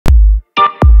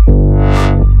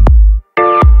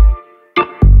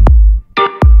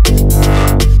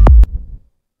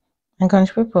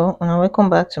Country people, and welcome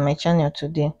back to my channel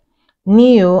today.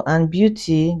 Neo and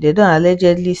Beauty, they don't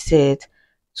allegedly set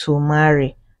to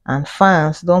marry, and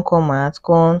fans don't come out,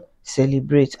 come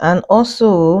celebrate. And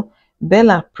also,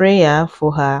 Bella prayer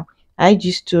for her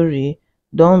IG story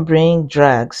don't bring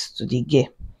drags to the gay.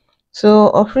 So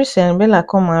of recent, Bella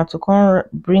come out to come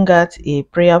bring out a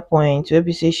prayer point where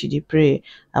we say she dey pray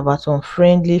about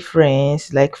unfriendly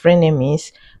friends, like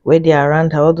frenemies, where they are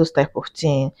around her, all those type of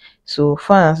thing. So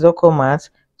fans don't come out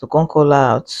to come call her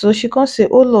out. So she can say,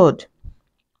 "Oh Lord,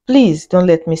 please don't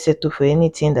let me settle for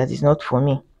anything that is not for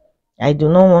me. I do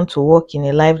not want to walk in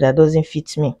a life that doesn't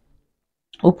fit me.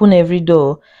 Open every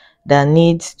door that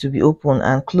needs to be open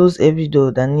and close every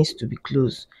door that needs to be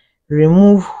closed.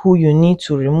 Remove who you need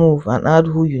to remove and add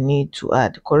who you need to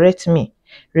add. Correct me,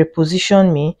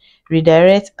 reposition me,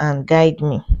 redirect and guide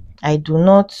me. I do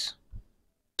not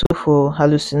for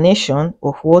hallucination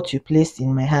of what you placed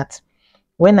in my heart.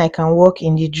 When I can walk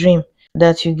in the dream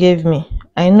that you gave me.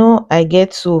 I know I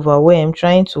get so overwhelmed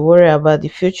trying to worry about the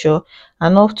future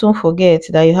and often forget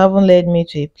that you haven't led me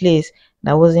to a place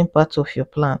that wasn't part of your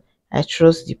plan. I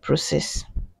trust the process."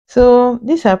 So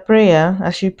this her prayer.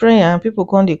 As she pray and people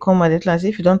come, they come at it like,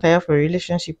 if you don't tire for a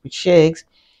relationship with Shegs,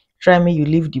 try me, you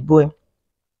leave the boy.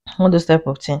 All those type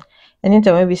of thing.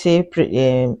 Anytime when we say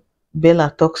pray,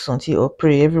 Bella talks something or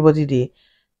pray, everybody they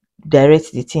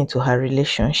direct the thing to her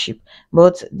relationship.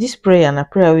 But this prayer and a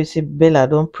prayer we say Bella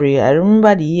don't pray. I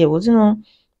remember the year, was it on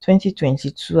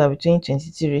 2022 or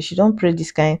 2023? She don't pray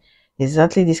this kind,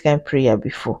 exactly this kind of prayer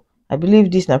before. I believe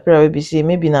this na prayer will be say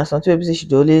maybe now something will be say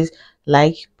she'd always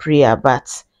like prayer,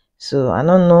 but so I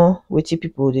don't know which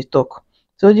people they talk.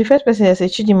 So the first person I said,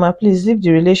 Chidima, please leave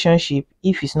the relationship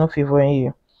if it's not favoring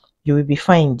you. You will be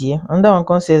fine, dear. And that one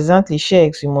can say exactly,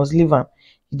 Shex, you must leave him.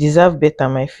 You deserve better,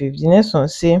 my fave. The next one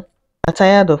say, I'm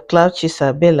tired of cloud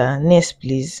chaser, Bella. Next,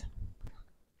 please.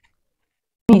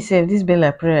 Me sef, this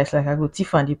Bella prayer is like I go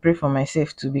thief and dey pray for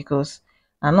myself too, because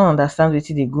I don't understand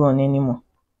wetin dey go on anymore.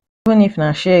 Even if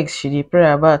na Shegs she dey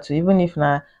pray about to, even if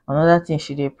na another thing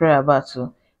she dey pray about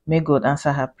to, may God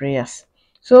answer her prayers.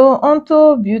 So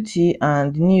onto Beauty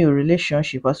and Neo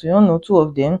relationship, as we all know, two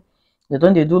of them, they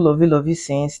don't they do lovey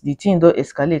since the thing don't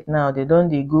escalate now. They don't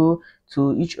they go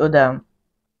to each other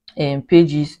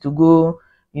pages to go,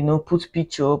 put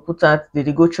picture, put out,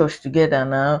 they go church together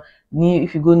now.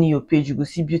 If you go near your page, you go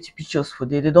see Beauty pictures for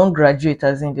there. They don't graduate,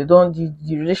 as in they don't,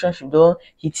 the relationship don't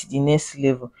hit the next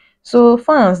level. So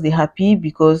fans they happy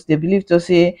because they believe to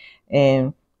say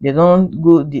they don't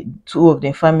go, the two of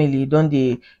them family don't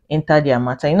they enter their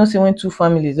matter. Say when two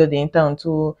families don't they enter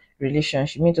into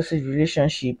relationship, mean to say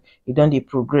relationship it don't they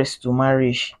progress to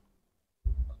marriage.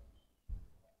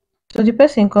 So the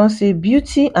person can say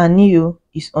Beauty and Neo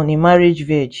is on a marriage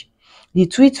verge. The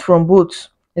tweets from both,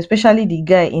 especially the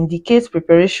guy, indicates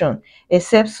preparation,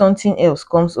 except something else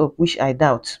comes up, which I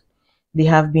doubt. They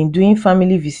have been doing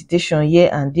family visitation here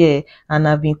and there and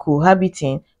have been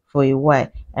cohabiting for a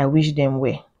while. I wish them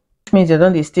well. Which means they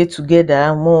don't they stay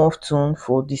together more often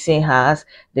for the same house.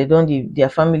 They don't their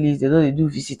families, they don't they do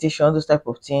visitation, those type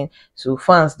of things. So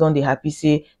fans don't they happy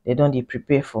say they don't they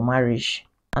prepare for marriage.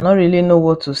 I don't really know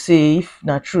what to say, if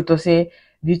not true to say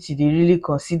Beauty they really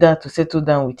consider to settle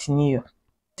down with Neo.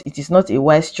 It is not a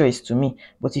wise choice to me,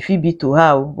 but if it be to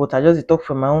her, but I just talk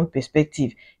from my own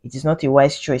perspective, it is not a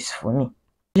wise choice for me.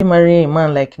 You marry a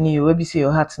man like Neo, where be say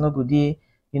your heart no go there,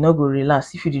 you no go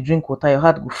relax. If you dey drink water, your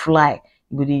heart go fly.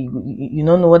 You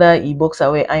don't know whether he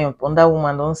boxer where iron on that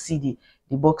woman don't see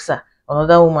the boxer.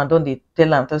 Another woman don't they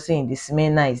tell am to say they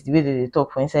smell nice, the way they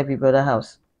talk for inside Big Brother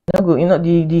house.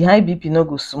 The high BP no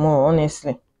go small,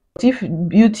 honestly. But if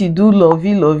Beauty do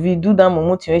lovey, do that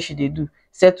moment when she they do,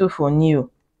 settle for Neo.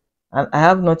 And I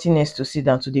have nothing else to sit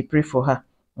down to dey pray for her.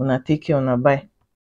 Una take care, una bye.